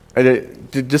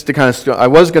I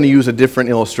was going to use a different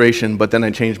illustration, but then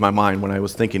I changed my mind when I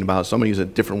was thinking about it, so I'm going to use a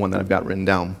different one that I've got written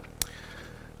down.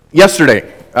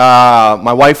 Yesterday,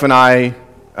 my wife and I,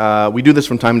 we do this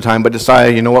from time to time, but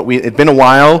decided, you know what, it'd been a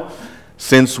while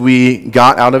since we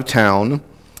got out of town.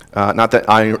 Not that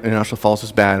International Falls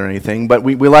is bad or anything, but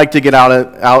we like to get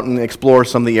out and explore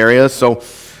some of the areas. So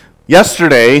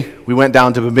yesterday, we went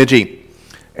down to Bemidji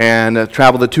and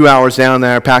traveled the 2 hours down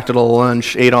there, packed a little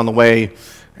lunch, ate on the way,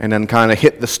 and then kind of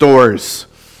hit the stores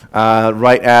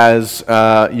right as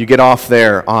you get off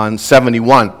there on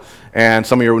 71. And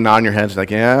some of you are nodding your heads like,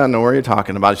 yeah, I know what you're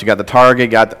talking about. So you got the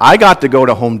Target. I got to go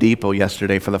to Home Depot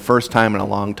yesterday for the first time in a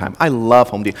long time. I love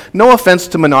Home Depot. No offense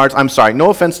to Menards. I'm sorry.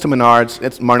 No offense to Menards.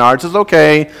 Menards is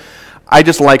okay. I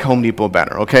just like Home Depot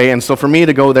better, okay? And so for me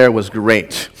to go there was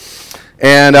great.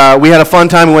 And we had a fun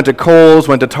time. We went to Kohl's,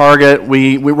 went to Target.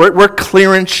 We're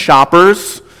clearance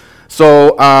shoppers.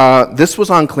 So this was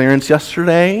on clearance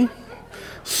yesterday.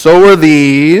 So were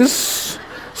these.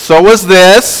 So was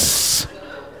this.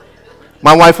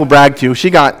 My wife will brag to you.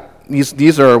 She got,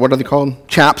 these are, what are they called?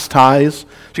 Chaps ties.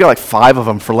 She got like 5 of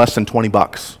them for less than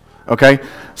 $20. Okay?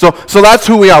 So that's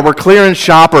who we are. We're clearance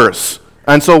shoppers.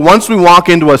 And so once we walk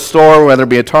into a store, whether it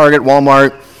be a Target,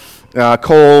 Walmart,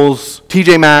 Kohl's,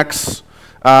 TJ Maxx,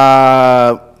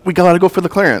 we got to go for the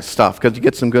clearance stuff because you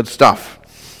get some good stuff.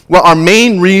 Well, our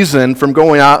main reason for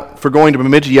going to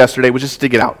Bemidji yesterday was just to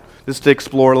get out, just to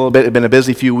explore a little bit. It had been a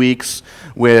busy few weeks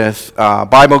with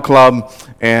Bible Club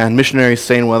and missionaries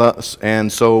staying with us,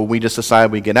 and so we just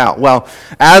decided we'd get out. Well,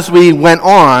 as we went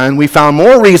on, we found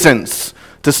more reasons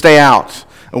to stay out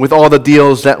with all the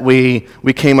deals that we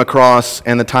came across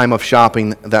and the time of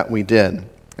shopping that we did.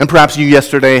 And perhaps you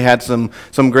yesterday had some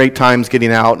great times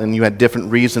getting out, and you had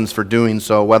different reasons for doing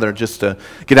so, whether just to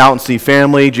get out and see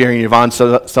family. Jerry and Yvonne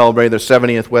celebrated their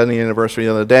 70th wedding anniversary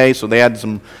the other day, so they had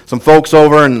some folks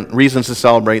over and reasons to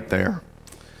celebrate there.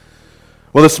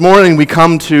 Well, this morning we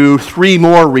come to 3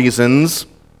 more reasons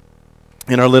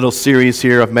in our little series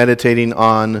here of meditating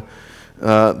on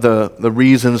the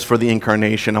reasons for the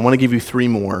incarnation. I want to give you 3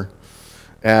 more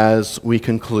as we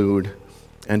conclude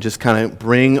and just kind of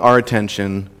bring our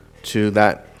attention to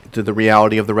the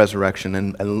reality of the resurrection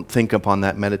and think upon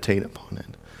that, meditate upon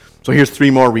it. So here's 3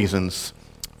 more reasons.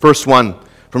 First one,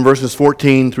 from verses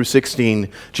 14 through 16,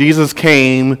 Jesus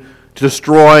came to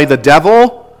destroy the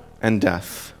devil and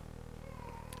death.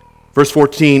 Verse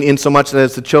 14, insomuch that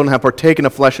as the children have partaken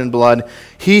of flesh and blood,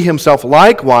 he himself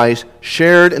likewise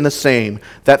shared in the same,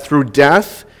 that through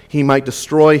death he might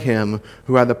destroy him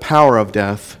who had the power of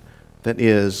death, that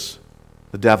is,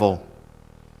 the devil.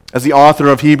 As the author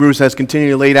of Hebrews has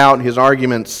continually laid out his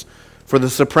arguments for the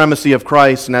supremacy of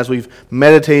Christ, and as we've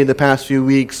meditated the past few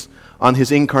weeks on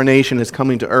his incarnation, his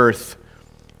coming to earth,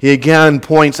 he again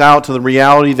points out to the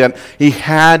reality that he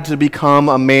had to become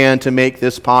a man to make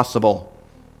this possible.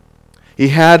 He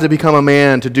had to become a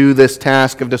man to do this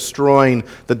task of destroying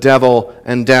the devil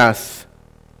and death.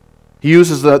 He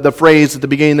uses the phrase at the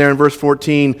beginning there in verse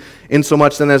 14,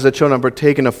 insomuch then as the children have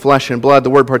partaken of flesh and blood. The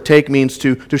word partake means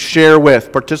to share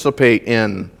with, participate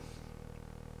in.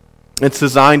 It's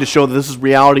designed to show that this is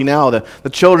reality now. The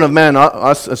children of men,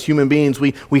 us as human beings,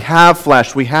 we have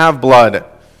flesh, we have blood.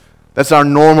 That's our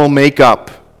normal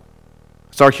makeup.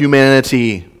 It's our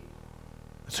humanity.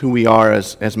 It's who we are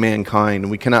as mankind, and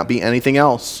we cannot be anything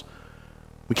else.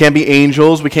 We can't be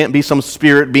angels. We can't be some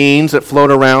spirit beings that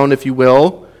float around, if you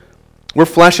will. We're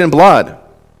flesh and blood.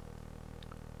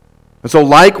 And so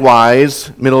likewise,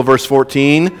 middle of verse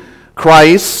 14,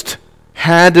 Christ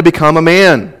had to become a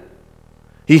man.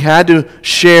 He had to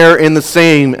share in the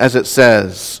same, as it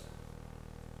says.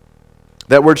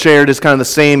 That word shared is kind of the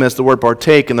same as the word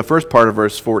partake in the first part of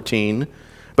verse 14,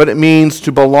 but it means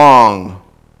to belong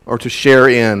or to share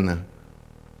in.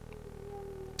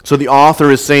 So the author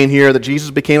is saying here that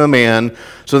Jesus became a man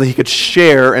so that he could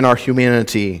share in our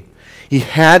humanity. He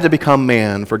had to become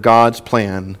man for God's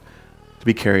plan to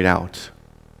be carried out.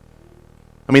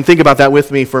 I mean, think about that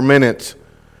with me for a minute.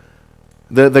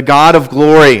 The God of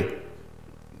glory,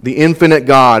 the infinite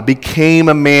God, became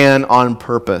a man on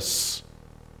purpose.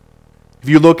 If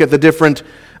you look at the different,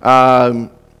 not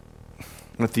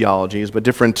theologies, but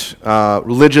different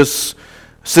religious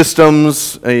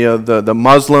systems, the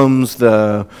Muslims,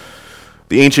 the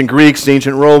ancient Greeks, the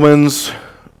ancient Romans,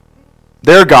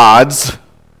 their gods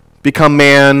become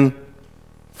man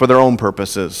for their own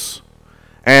purposes.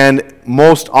 And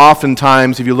most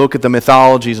oftentimes, if you look at the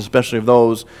mythologies, especially of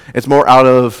those, it's more out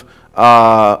of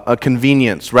a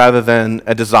convenience rather than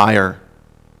a desire.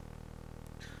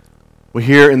 We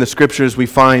hear in the Scriptures, we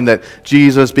find that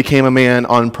Jesus became a man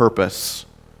on purpose.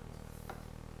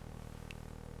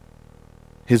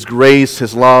 His grace,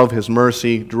 His love, His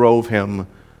mercy drove Him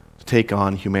to take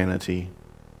on humanity.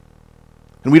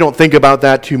 And we don't think about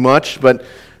that too much, but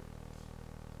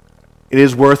it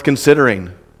is worth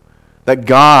considering that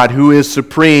God, who is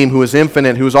supreme, who is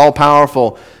infinite, who is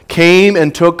all-powerful, came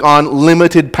and took on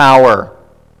limited power,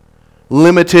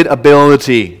 limited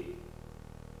ability,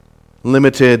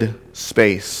 limited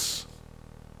space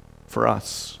for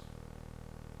us.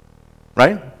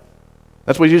 Right?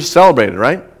 That's what you just celebrated,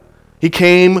 right? He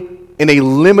came in a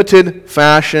limited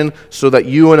fashion so that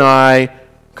you and I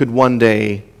could one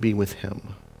day be with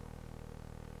Him.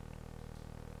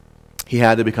 He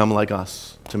had to become like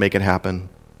us to make it happen.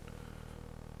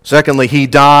 Secondly, He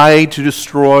died to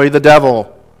destroy the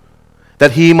devil,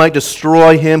 that He might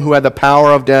destroy him who had the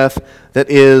power of death, that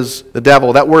is the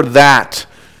devil. That word "that"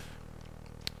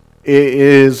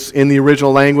 is in the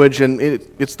original language, and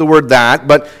it's the word "that,"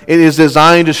 but it is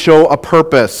designed to show a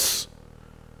purpose.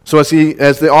 So as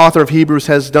the author of Hebrews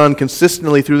has done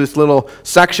consistently through this little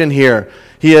section here,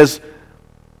 he has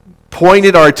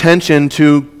pointed our attention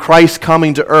to Christ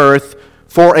coming to earth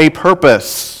for a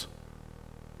purpose.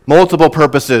 Multiple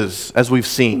purposes, as we've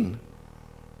seen.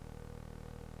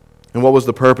 And what was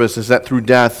the purpose? Is that through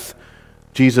death,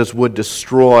 Jesus would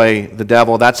destroy the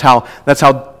devil. That's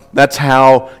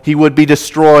how he would be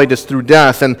destroyed, is through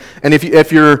death. And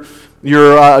if you're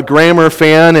a grammar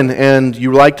fan and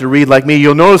you like to read like me,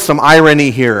 you'll notice some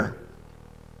irony here.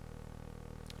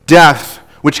 Death,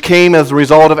 which came as a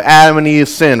result of Adam and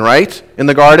Eve's sin, right? In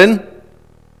the garden,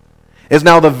 is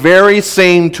now the very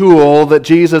same tool that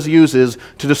Jesus uses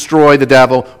to destroy the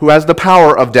devil, who has the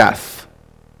power of death.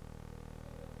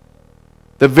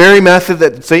 The very method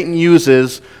that Satan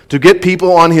uses to get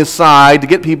people on his side,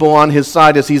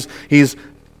 as he's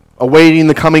awaiting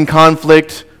the coming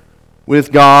conflict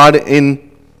with God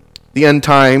in the end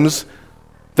times,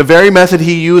 the very method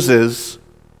he uses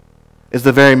is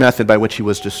the very method by which he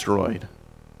was destroyed,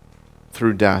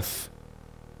 through death.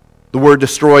 The word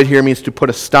destroyed here means to put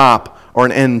a stop or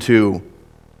an end to.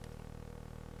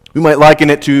 We might liken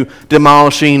it to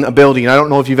demolishing a building. I don't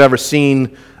know if you've ever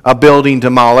seen a building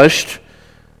demolished.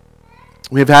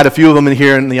 We've had a few of them in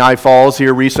here in the I Falls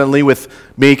here recently with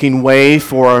making way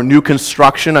for new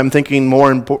construction. I'm thinking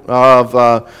more of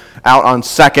out on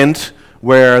 2nd,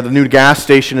 where the new gas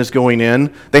station is going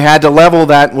in. They had to level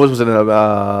that, what was it,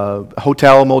 a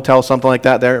hotel, motel, something like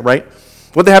that there, right?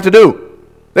 What did they have to do?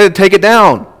 They had to take it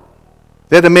down.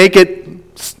 They had to make it,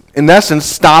 in essence,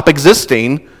 stop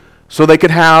existing so they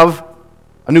could have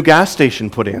a new gas station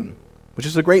put in, which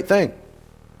is a great thing.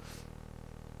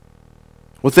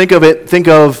 Well, think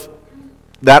of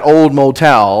that old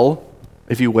motel,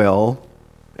 if you will,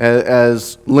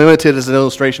 as limited as an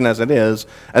illustration as it is,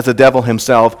 as the devil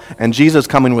himself, and Jesus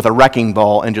coming with a wrecking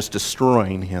ball and just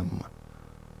destroying him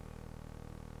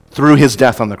through his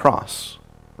death on the cross,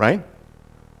 right? I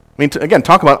mean, again,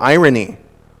 talk about irony.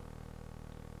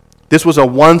 This was a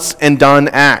once and done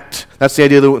act. That's the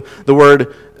idea of the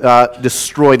word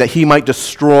destroy, that he might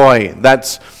destroy.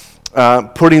 That's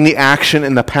putting the action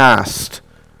in the past.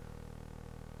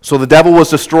 So the devil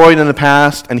was destroyed in the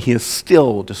past, and he is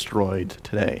still destroyed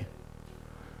today.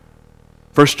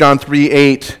 1 John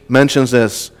 3:8 mentions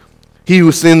this. He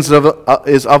who sins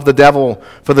is of the devil,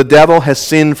 for the devil has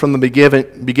sinned from the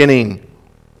beginning.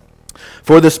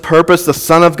 For this purpose the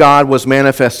Son of God was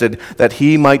manifested, that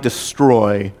he might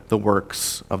destroy the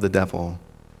works of the devil.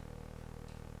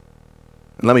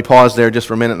 And let me pause there just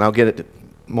for a minute, and I'll get it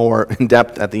more in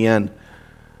depth at the end.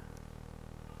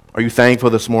 Are you thankful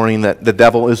this morning that the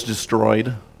devil is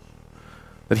destroyed?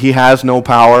 That he has no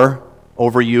power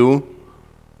over you?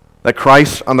 That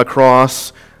Christ on the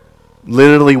cross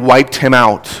literally wiped him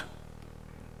out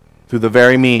through the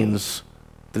very means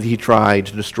that he tried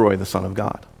to destroy the Son of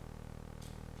God?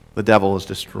 The devil is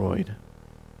destroyed.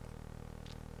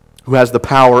 Who has the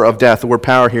power of death? The word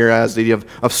power here has the idea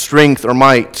of strength or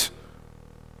might.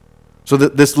 So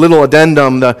this little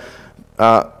addendum,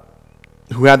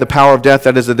 who had the power of death,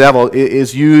 that is the devil,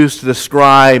 is used to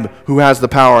describe who has the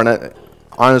power. And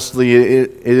honestly,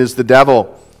 it is the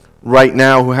devil right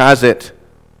now who has it.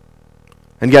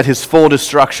 And yet his full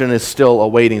destruction is still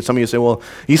awaiting. Some of you say, well,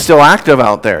 he's still active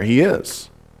out there. He is.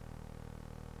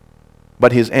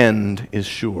 But his end is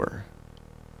sure.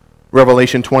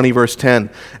 Revelation 20, verse 10.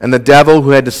 And the devil who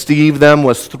had deceived them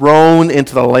was thrown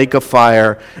into the lake of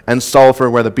fire and sulfur,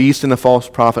 where the beast and the false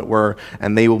prophet were,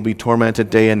 and they will be tormented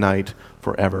day and night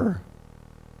forever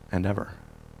and ever.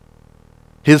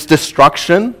 His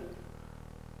destruction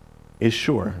is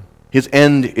sure. His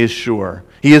end is sure.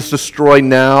 He is destroyed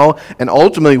now, and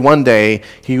ultimately one day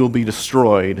he will be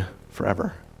destroyed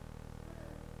forever.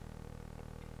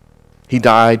 He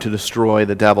died to destroy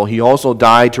the devil. He also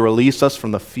died to release us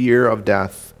from the fear of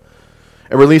death.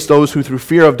 It released those who through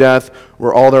fear of death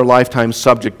were all their lifetime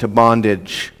subject to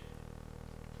bondage.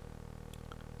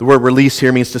 The word release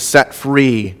here means to set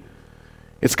free.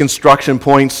 Its construction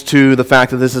points to the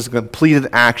fact that this is a completed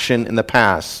action in the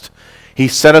past. He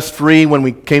set us free when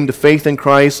we came to faith in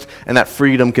Christ, and that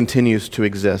freedom continues to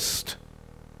exist.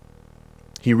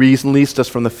 He released us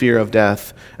from the fear of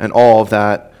death, and all of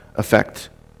that effect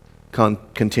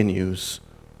continues.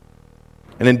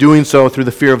 And in doing so, through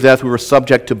the fear of death, we were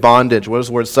subject to bondage. What does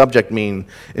the word subject mean?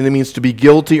 And it means to be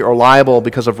guilty or liable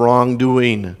because of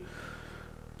wrongdoing.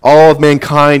 All of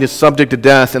mankind is subject to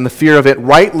death, and the fear of it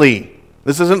rightly.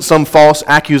 This isn't some false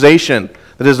accusation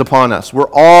that is upon us. We're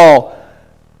all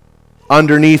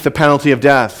underneath the penalty of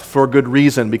death for good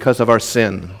reason because of our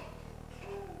sin.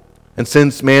 And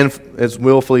since man has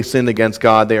willfully sinned against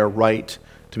God, they are right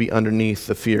to be underneath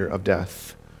the fear of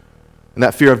death. And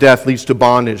that fear of death leads to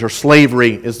bondage, or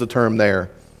slavery is the term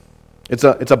there. It's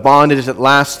a bondage that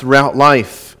lasts throughout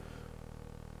life.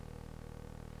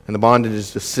 And the bondage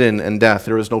is to sin and death.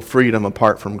 There is no freedom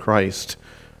apart from Christ.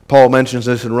 Paul mentions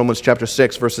this in Romans chapter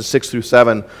 6, verses 6 through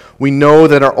 7. We know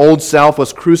that our old self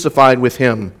was crucified with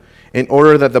him in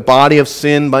order that the body of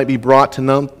sin might be brought to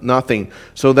nothing,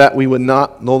 so that we would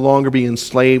no longer be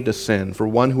enslaved to sin. For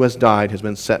one who has died has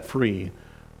been set free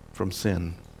from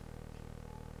sin.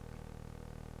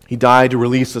 He died to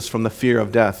release us from the fear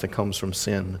of death that comes from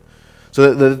sin.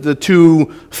 So the two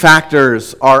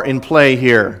factors are in play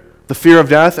here, the fear of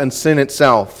death and sin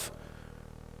itself.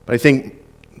 But I think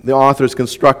the author is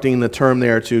constructing the term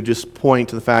there to just point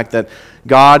to the fact that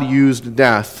God used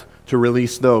death to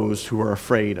release those who are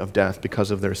afraid of death because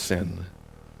of their sin.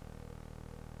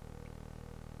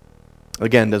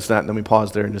 Again, let me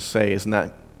pause there and just say, isn't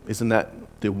that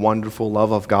the wonderful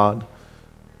love of God?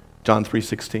 John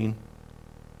 3:16.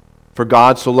 For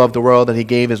God so loved the world that he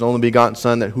gave his only begotten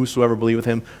Son, that whosoever believeth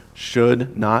him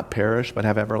should not perish, but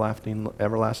have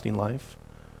everlasting life.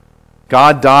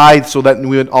 God died so that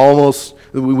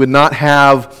we would not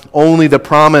have only the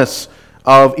promise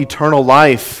of eternal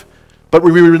life, but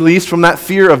we were released from that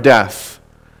fear of death.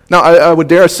 Now, I would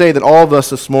dare say that all of us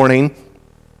this morning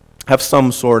have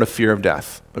some sort of fear of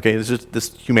death. Okay, this is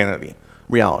this humanity,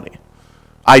 reality.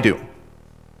 I do.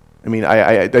 I mean,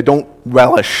 I don't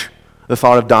relish the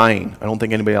thought of dying. I don't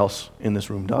think anybody else in this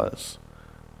room does.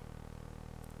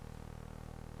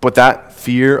 But that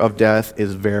fear of death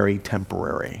is very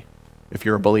temporary if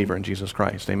you're a believer in Jesus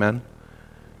Christ. Amen?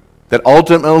 That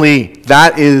ultimately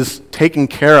that is taken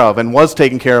care of and was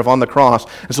taken care of on the cross.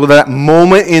 And so that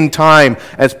moment in time,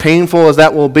 as painful as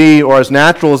that will be or as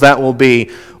natural as that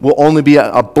will only be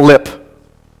a blip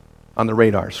on the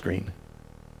radar screen.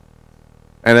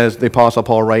 And as the Apostle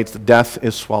Paul writes, death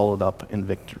is swallowed up in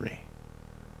victory.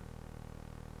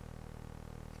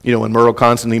 You know, when Myrtle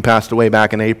Constantine passed away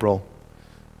back in April,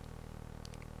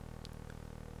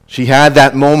 she had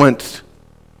that moment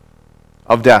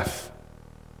of death.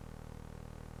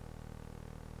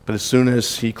 But as soon as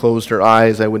she closed her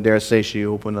eyes, I would dare say she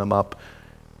opened them up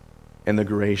in the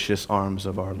gracious arms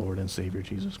of our Lord and Savior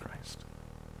Jesus Christ.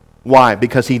 Why?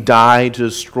 Because he died to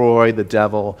destroy the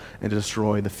devil and to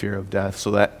destroy the fear of death, so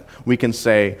that we can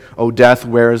say, "O death,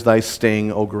 where is thy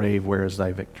sting? O grave, where is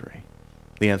thy victory?"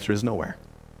 The answer is nowhere.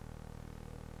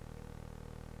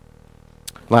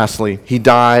 Lastly,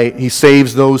 he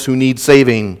saves those who need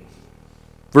saving.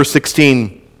 Verse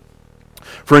 16,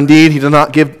 for indeed he does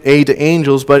not give aid to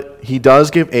angels, but he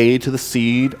does give aid to the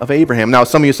seed of Abraham. Now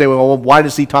some of you say, well, why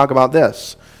does he talk about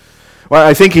this? Well,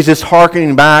 I think he's just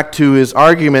hearkening back to his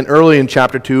argument early in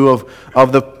chapter 2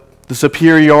 of the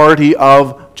superiority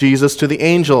of Jesus to the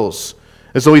angels.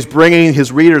 And so he's bringing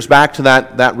his readers back to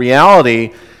that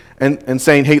reality and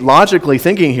saying, hey, logically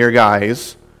thinking here,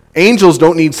 guys, angels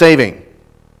don't need saving.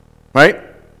 Right?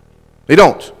 They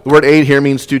don't. The word aid here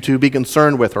means to be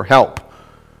concerned with or help.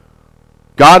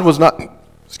 God was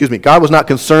not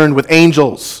concerned with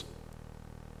angels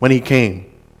when he came.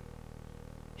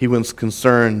 He was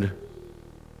concerned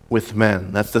with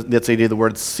men. That's the idea of the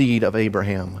word seed of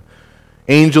Abraham.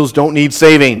 Angels don't need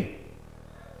saving.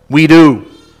 We do.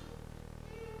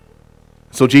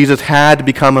 So Jesus had to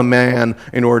become a man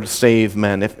in order to save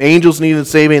men. If angels needed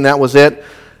saving, that was it.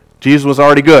 Jesus was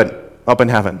already good up in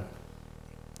heaven.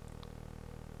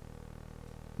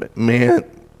 But man,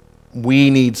 we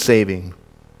need saving,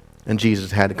 and Jesus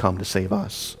had to come to save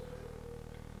us.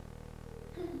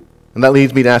 And that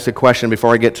leads me to ask a question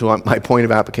before I get to my point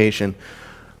of application.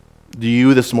 Do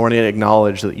you this morning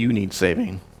acknowledge that you need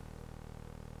saving?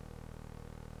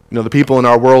 You know, the people in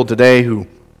our world today who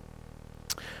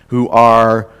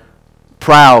are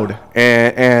proud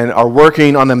and are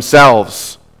working on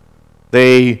themselves.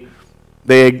 They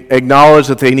acknowledge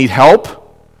that they need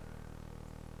help,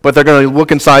 but they're going to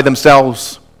look inside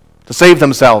themselves to save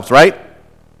themselves, right?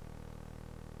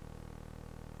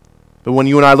 But when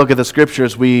you and I look at the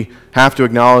Scriptures, we have to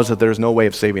acknowledge that there's no way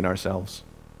of saving ourselves.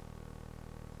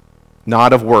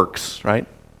 Not of works, right?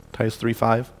 Titus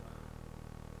 3:5.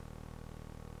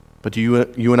 But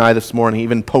you and I this morning,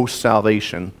 even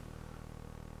post-salvation,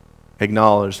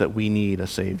 acknowledge that we need a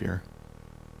Savior.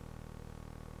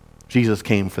 Jesus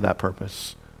came for that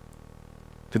purpose,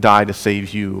 to die to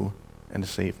save you and to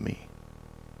save me.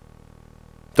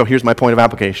 So here's my point of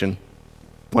application,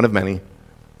 one of many.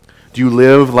 Do you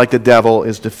live like the devil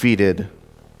is defeated?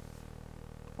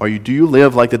 Or do you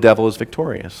live like the devil is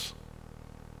victorious?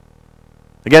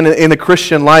 Again, in the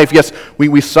Christian life, yes,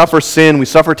 we suffer sin, we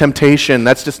suffer temptation.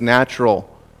 That's just natural.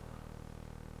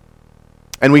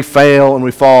 And we fail and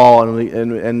we fall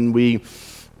and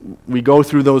we go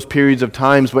through those periods of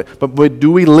times. But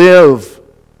do we live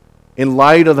in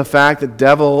light of the fact that the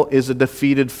devil is a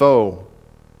defeated foe?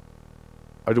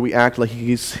 Or do we act like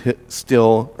he is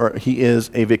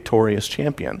a victorious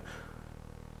champion?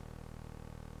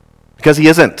 Because he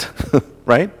isn't,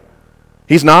 right?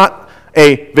 He's not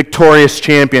a victorious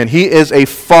champion. He is a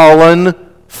fallen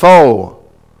foe.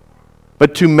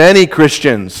 But too many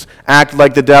Christians act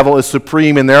like the devil is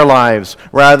supreme in their lives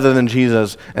rather than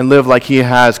Jesus and live like he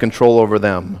has control over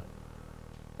them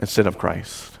instead of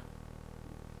Christ.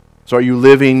 So are you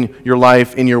living your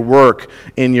life in your work,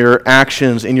 in your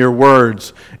actions, in your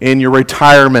words, in your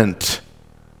retirement,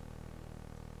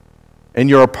 in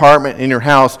your apartment, in your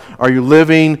house? Are you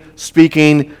living,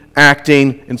 speaking,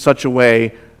 acting in such a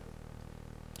way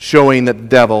showing that the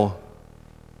devil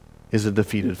is a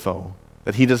defeated foe?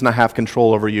 That he does not have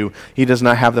control over you. He does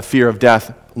not have the fear of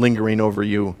death lingering over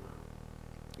you.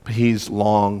 But he's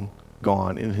long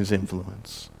gone in his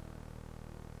influence.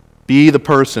 Be the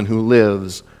person who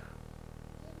lives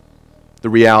the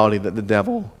reality that the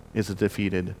devil is a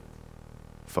defeated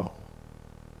foe.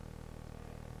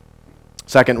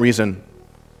 Second reason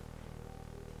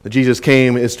that Jesus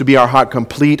came is to be our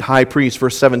complete high priest.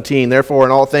 Verse 17, therefore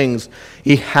in all things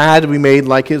he had to be made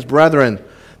like his brethren,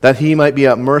 that he might be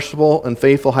a merciful and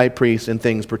faithful high priest in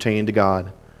things pertaining to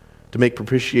God, to make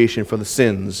propitiation for the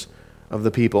sins of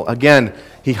the people. Again,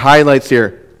 he highlights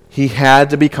here, he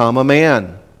had to become a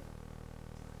man.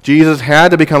 Jesus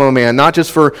had to become a man, not just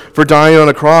for dying on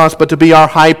a cross, but to be our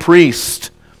high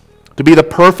priest, to be the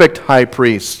perfect high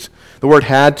priest. The word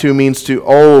had to means to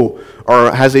owe,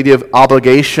 or has the idea of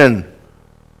obligation.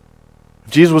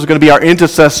 If Jesus was going to be our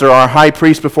intercessor, our high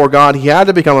priest before God, he had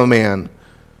to become a man.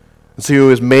 And so he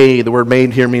was made. The word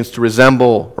made here means to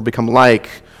resemble or become like.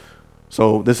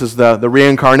 So this is the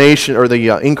reincarnation, or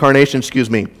the incarnation,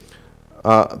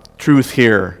 truth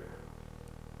here.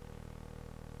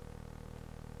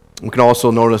 We can also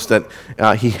notice that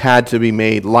he had to be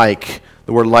made like.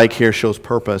 The word like here shows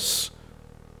purpose.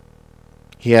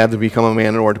 He had to become a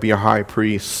man in order to be a high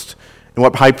priest. And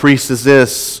what high priest is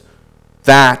this?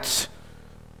 That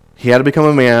he had to become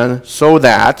a man so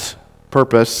that,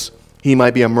 purpose, he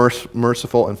might be a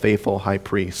merciful and faithful high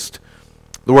priest.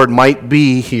 The word might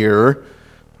be here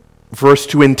refers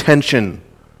to intention.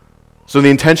 So the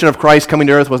intention of Christ coming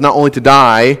to earth was not only to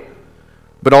die,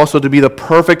 but also to be the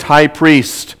perfect high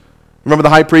priest. Remember the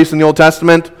high priest in the Old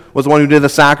Testament was the one who did the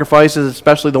sacrifices,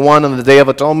 especially the one on the Day of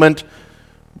Atonement.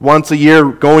 Once a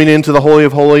year, going into the Holy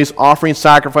of Holies, offering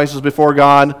sacrifices before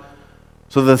God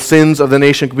so the sins of the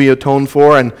nation could be atoned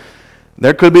for. And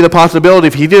there could be the possibility,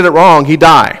 if he did it wrong, he'd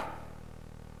die.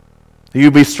 He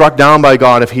would be struck down by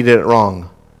God if he did it wrong.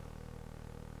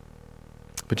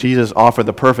 But Jesus offered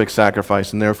the perfect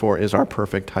sacrifice and therefore is our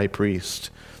perfect high priest.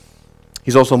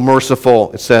 He's also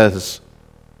merciful, it says,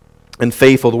 and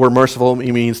faithful. The word merciful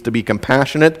means to be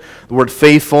compassionate. The word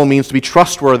faithful means to be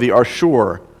trustworthy or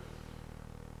sure.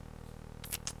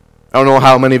 I don't know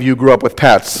how many of you grew up with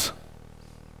pets.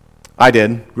 I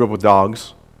did. Grew up with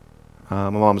dogs. My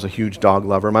mom's a huge dog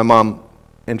lover. My mom,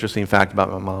 interesting fact about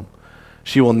my mom,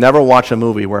 she will never watch a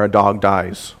movie where a dog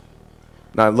dies.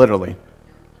 Not literally.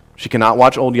 She cannot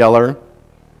watch Old Yeller.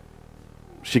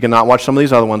 She cannot watch some of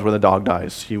these other ones where the dog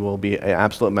dies. She will be an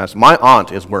absolute mess. My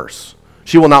aunt is worse.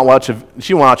 She will watch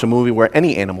a movie where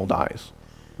any animal dies.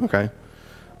 Okay?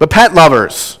 But pet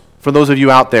lovers, for those of you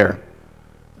out there,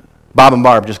 Bob and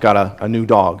Barb just got a new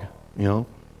dog, you know.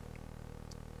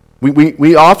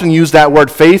 We often use that word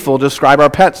faithful to describe our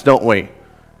pets, don't we?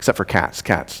 Except for cats.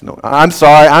 Cats, no. I'm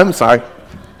sorry.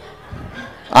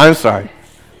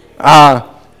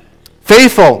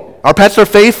 Faithful. Our pets are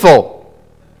faithful,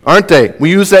 aren't they? We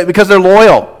use that because they're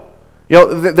loyal.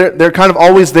 They're kind of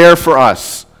always there for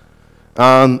us.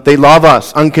 They love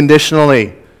us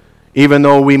unconditionally, even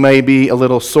though we may be a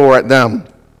little sore at them.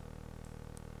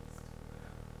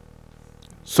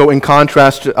 So in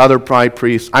contrast to other high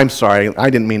priests, I'm sorry, I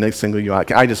didn't mean to single you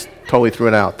out. I just totally threw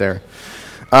it out there.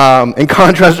 In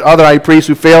contrast to other high priests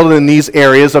who failed in these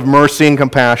areas of mercy and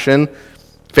compassion,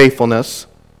 faithfulness,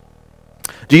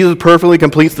 Jesus perfectly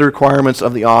completes the requirements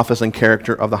of the office and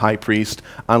character of the high priest,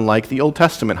 unlike the Old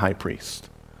Testament high priest.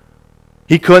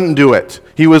 He couldn't do it.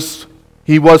 He was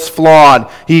flawed.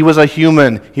 He was a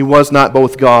human. He was not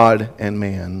both God and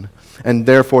man. And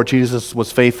therefore, Jesus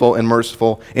was faithful and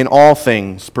merciful in all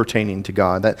things pertaining to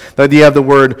God. The idea of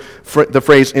the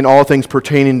phrase "in all things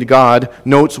pertaining to God"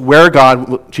 notes where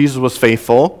Jesus was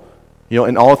faithful,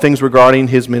 in all things regarding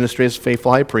his ministry as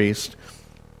faithful high priest,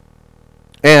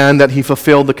 and that he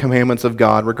fulfilled the commandments of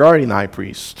God regarding the high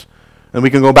priest. And we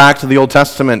can go back to the Old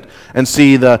Testament and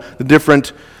see the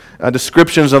different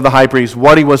descriptions of the high priest,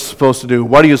 what he was supposed to do,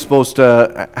 how he was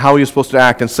supposed to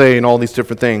act and say, and all these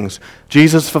different things.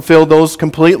 Jesus fulfilled those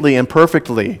completely and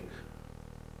perfectly,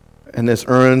 and has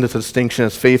earned the distinction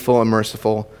as faithful and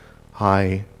merciful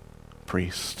high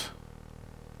priest.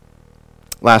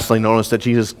 Lastly, notice that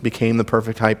Jesus became the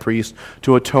perfect high priest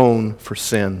to atone for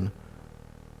sin,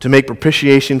 to make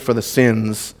propitiation for the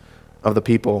sins of the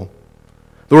people.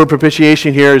 The word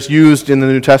propitiation here is used in the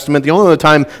New Testament. The only other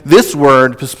time this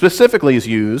word specifically is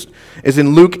used is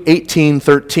in Luke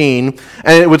 18:13.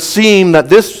 And it would seem that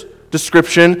this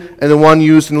description and the one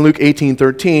used in Luke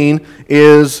 18:13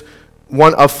 is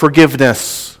one of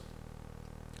forgiveness.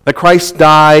 That Christ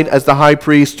died as the high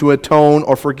priest to atone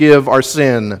or forgive our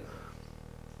sin.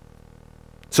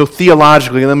 So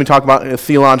theologically, let me talk about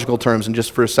theological terms in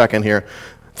just for a second here.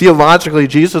 Theologically,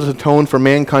 Jesus atoned for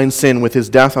mankind's sin with his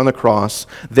death on the cross,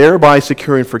 thereby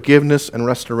securing forgiveness and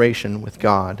restoration with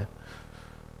God.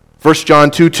 1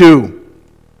 John 2:2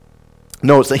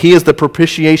 notes that he is the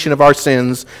propitiation of our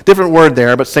sins. Different word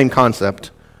there, but same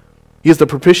concept. He is the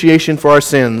propitiation for our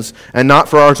sins, and not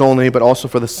for ours only, but also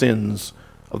for the sins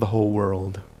of the whole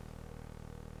world.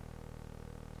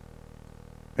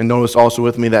 And notice also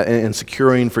with me that in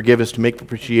securing forgiveness to make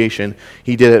propitiation,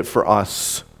 he did it for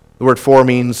us. The word "for"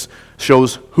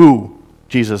 shows who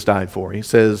Jesus died for. He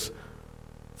says,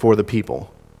 for the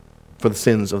people, for the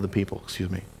sins of the people,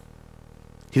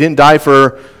 He didn't die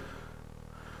for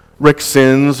Rick's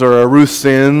sins or Ruth's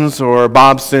sins or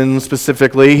Bob's sins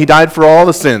specifically. He died for all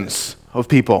the sins of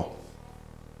people.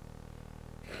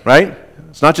 Right?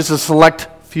 It's not just a select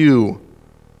few.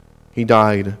 He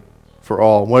died for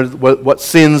all. What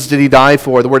sins did he die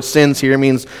for? The word "sins" here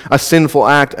means a sinful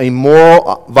act, a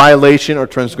moral violation or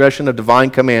transgression of divine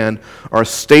command, or a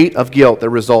state of guilt that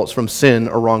results from sin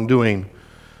or wrongdoing.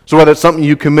 So whether it's something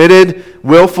you committed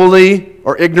willfully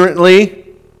or ignorantly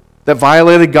that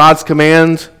violated God's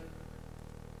command,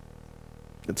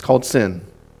 it's called sin.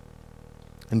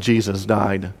 And Jesus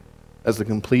died as the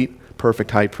complete,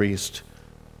 perfect high priest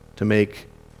to make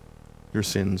your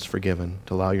sins forgiven,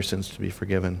 to allow your sins to be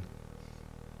forgiven.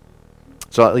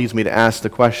 So that leads me to ask the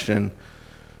question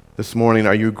this morning,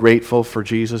 are you grateful for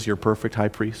Jesus, your perfect high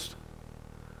priest?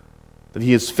 That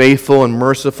he is faithful and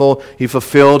merciful. He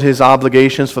fulfilled his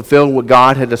obligations, fulfilled what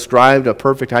God had described a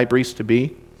perfect high priest to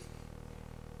be.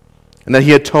 And that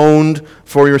he atoned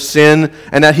for your sin,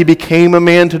 and that he became a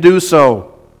man to do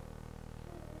so.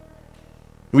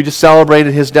 We just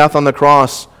celebrated his death on the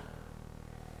cross.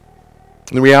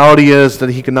 The reality is that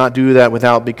he could not do that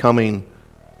without becoming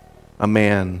a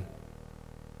man,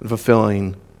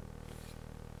 fulfilling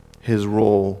his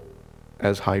role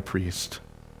as high priest.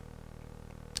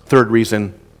 Third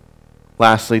reason,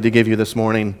 lastly, to give you this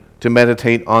morning, to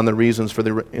meditate on the reasons for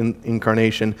the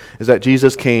incarnation, is that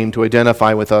Jesus came to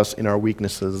identify with us in our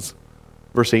weaknesses.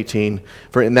 Verse 18,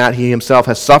 for in that he himself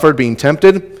has suffered being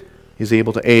tempted, he's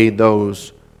able to aid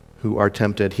those who are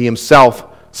tempted. He himself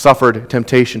suffered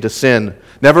temptation to sin.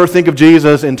 Never think of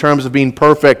Jesus in terms of being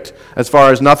perfect as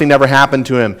far as nothing ever happened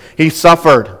to him. He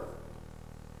suffered,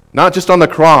 not just on the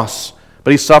cross,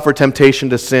 but he suffered temptation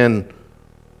to sin.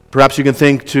 Perhaps you can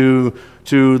think to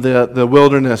the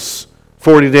wilderness,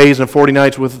 40 days and 40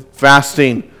 nights with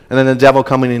fasting, and then the devil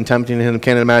coming and tempting him.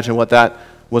 Can't imagine what that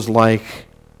was like.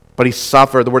 But he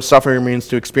suffered. The word suffering means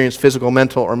to experience physical,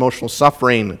 mental, or emotional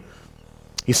suffering.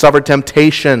 He suffered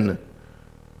temptation.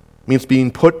 It means being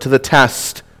put to the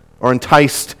test or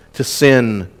enticed to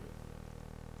sin.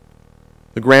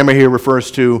 The grammar here refers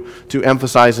to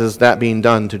emphasizes that being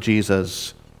done to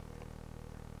Jesus.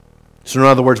 So in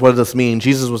other words, what does this mean?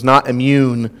 Jesus was not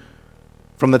immune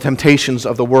from the temptations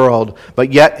of the world,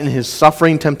 but yet in his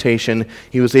suffering temptation,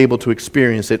 he was able to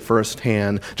experience it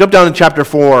firsthand. Jump down to chapter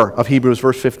 4 of Hebrews,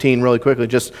 verse 15, really quickly,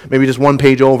 maybe just one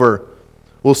page over.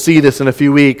 We'll see this in a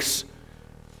few weeks.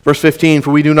 Verse 15,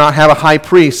 for we do not have a high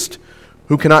priest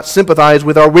who cannot sympathize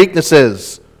with our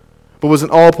weaknesses, but was in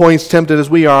all points tempted as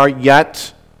we are,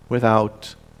 yet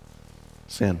without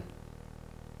sin.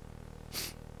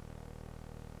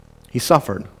 He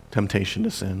suffered temptation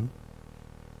to sin.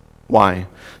 Why?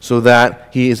 So that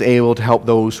he is able to help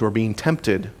those who are being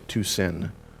tempted to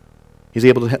sin. He's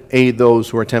able to aid those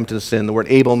who are tempted to sin. The word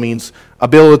able means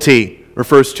ability,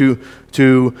 refers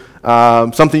to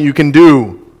something you can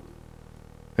do.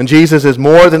 And Jesus is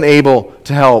more than able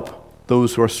to help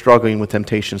those who are struggling with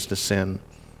temptations to sin.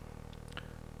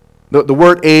 The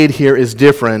word aid here is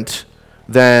different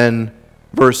than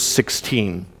verse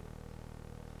 16.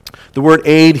 The word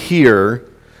aid here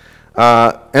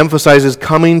emphasizes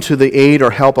coming to the aid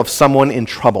or help of someone in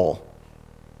trouble.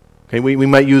 Okay, we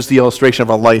might use the illustration of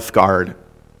a lifeguard.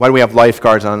 Why do we have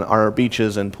lifeguards on our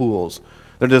beaches and pools?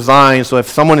 They're designed so if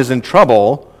someone is in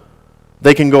trouble,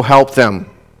 they can go help them.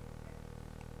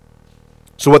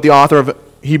 So what the author of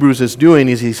Hebrews is doing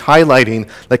is he's highlighting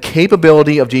the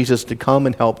capability of Jesus to come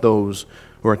and help those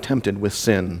who are tempted with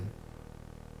sin.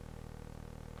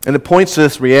 And it points to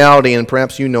this reality, and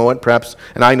perhaps you know it,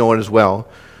 and I know it as well.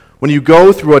 When you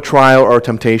go through a trial or a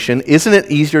temptation, isn't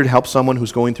it easier to help someone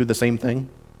who's going through the same thing?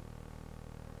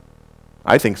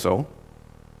 I think so.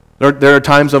 There are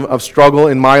times of struggle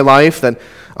in my life that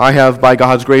I have, by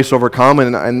God's grace, overcome,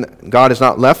 and God has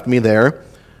not left me there.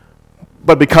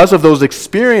 But because of those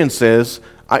experiences,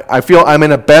 I feel I'm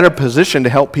in a better position to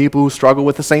help people who struggle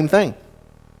with the same thing.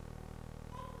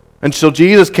 And so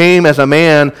Jesus came as a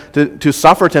man to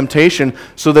suffer temptation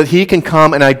so that he can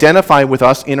come and identify with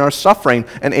us in our suffering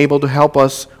and able to help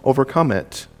us overcome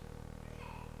it.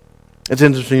 It's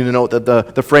interesting to note that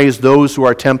the phrase, those who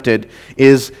are tempted,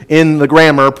 is in the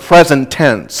grammar present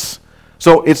tense.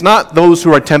 So it's not those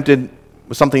who are tempted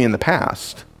with something in the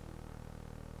past.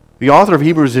 The author of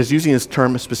Hebrews is using this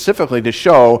term specifically to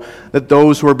show that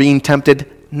those who are being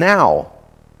tempted now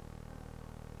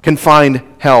can find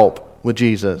help with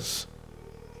Jesus.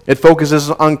 It focuses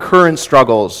on current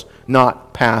struggles,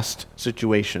 not past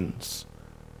situations.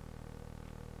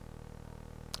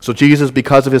 So Jesus,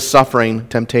 because of his suffering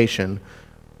temptation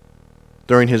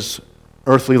during his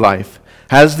earthly life,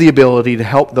 has the ability to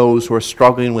help those who are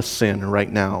struggling with sin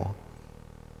right now.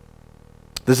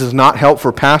 This is not help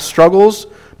for past struggles,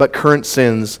 but current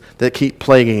sins that keep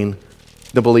plaguing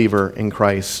the believer in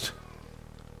Christ.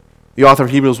 The author of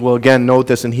Hebrews will again note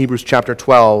this in Hebrews chapter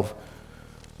 12,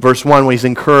 verse 1, when he's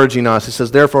encouraging us. He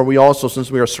says, therefore we also, since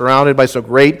we are surrounded by so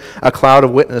great a cloud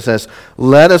of witnesses,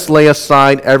 let us lay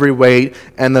aside every weight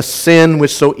and the sin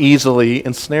which so easily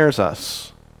ensnares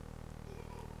us.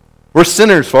 We're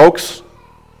sinners, folks.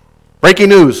 Breaking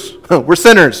news. We're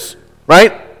sinners,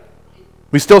 right?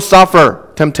 We still suffer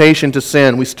temptation to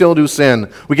sin. We still do sin.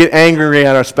 We get angry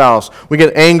at our spouse. We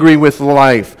get angry with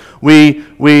life.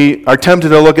 We are tempted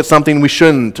to look at something we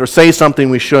shouldn't or say something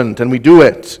we shouldn't, and we do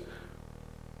it.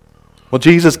 Well,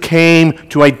 Jesus came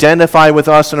to identify with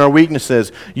us in our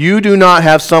weaknesses. You do not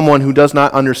have someone who does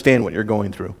not understand what you're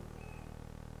going through.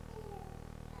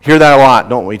 Hear that a lot,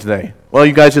 don't we, today? Well,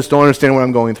 you guys just don't understand what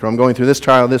I'm going through. I'm going through this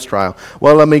trial, this trial.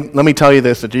 Well, let me tell you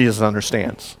this, that Jesus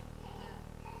understands.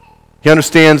 He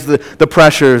understands the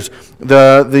pressures,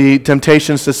 the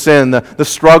temptations to sin, the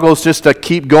struggles just to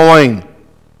keep going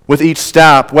with each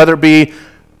step, whether it be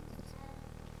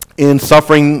in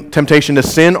suffering temptation to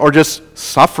sin or just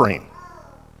suffering.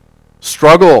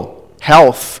 Struggle,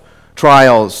 health,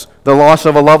 trials, the loss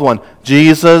of a loved one.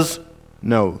 Jesus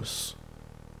knows.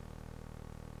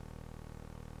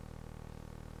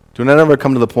 Do not ever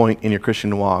come to the point in your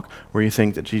Christian walk where you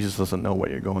think that Jesus doesn't know what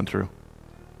you're going through.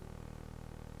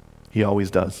 He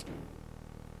always does.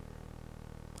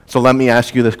 So let me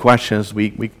ask you this question as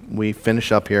we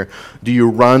finish up here. Do you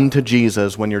run to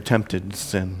Jesus when you're tempted to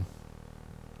sin?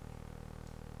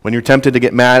 When you're tempted to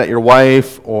get mad at your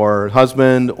wife or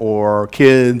husband or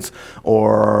kids,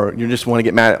 or you just want to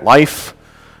get mad at life,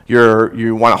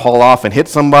 you want to haul off and hit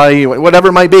somebody, whatever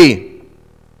it might be,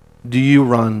 do you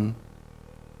run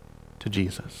to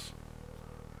Jesus?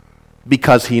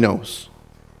 Because he knows.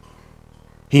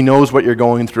 He knows what you're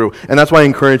going through. And that's why I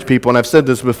encourage people, and I've said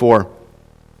this before,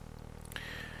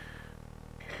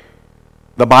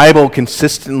 the Bible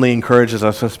consistently encourages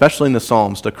us, especially in the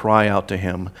Psalms, to cry out to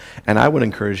him. And I would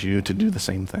encourage you to do the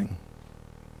same thing.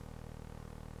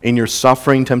 In your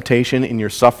suffering temptation, in your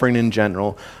suffering in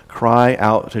general, cry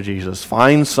out to Jesus.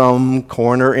 Find some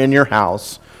corner in your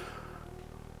house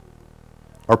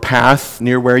or path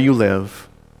near where you live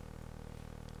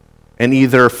and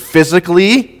either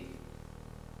physically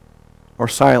or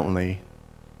silently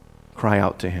cry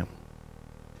out to him.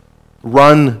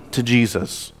 Run to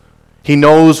Jesus. He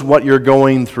knows what you're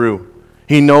going through.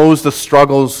 He knows the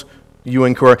struggles you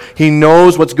incur. He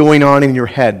knows what's going on in your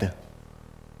head.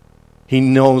 He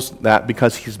knows that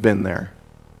because he's been there.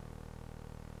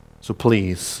 So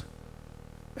please,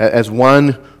 as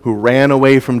one who ran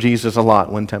away from Jesus a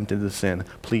lot when tempted to sin,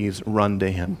 please run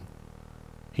to him.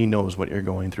 He knows what you're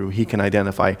going through. He can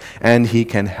identify, and he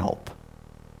can help.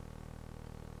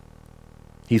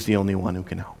 He's the only one who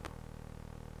can help.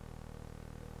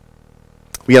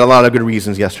 We had a lot of good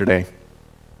reasons yesterday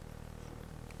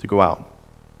to go out.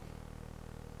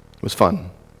 It was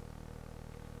fun.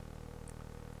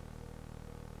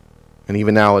 And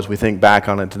even now, as we think back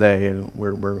on it today,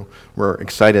 we're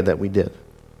excited that we did.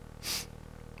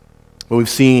 But we've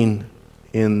seen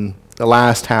in the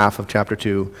last half of chapter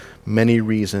 2 many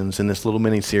reasons in this little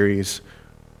mini-series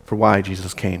for why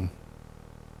Jesus came.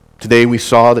 Today we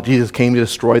saw that Jesus came to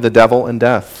destroy the devil and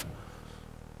death.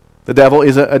 The devil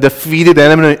is a defeated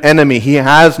enemy. He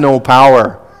has no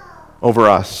power over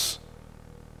us.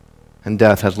 And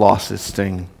death has lost its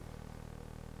sting.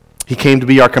 He came to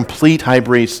be our complete high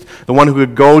priest, the one who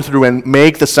could go through and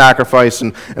make the sacrifice.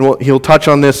 And he'll touch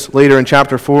on this later in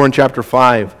chapter 4 and chapter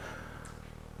 5.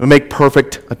 And make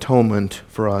perfect atonement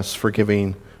for us,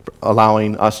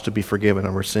 allowing us to be forgiven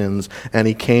of our sins. And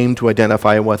he came to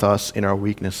identify with us in our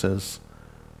weaknesses.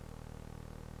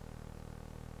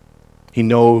 He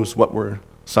knows what we're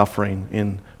suffering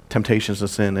in temptations to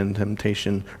sin and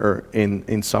temptation, or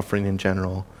in suffering in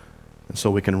general. And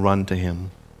so we can run to him.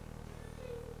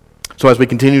 So as we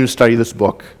continue to study this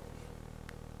book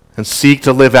and seek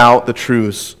to live out the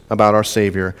truths about our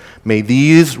Savior, may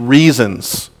these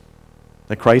reasons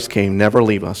that Christ came never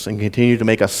leave us and continue to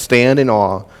make us stand in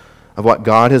awe of what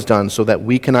God has done so that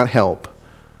we cannot help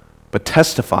but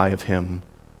testify of him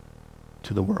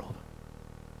to the world.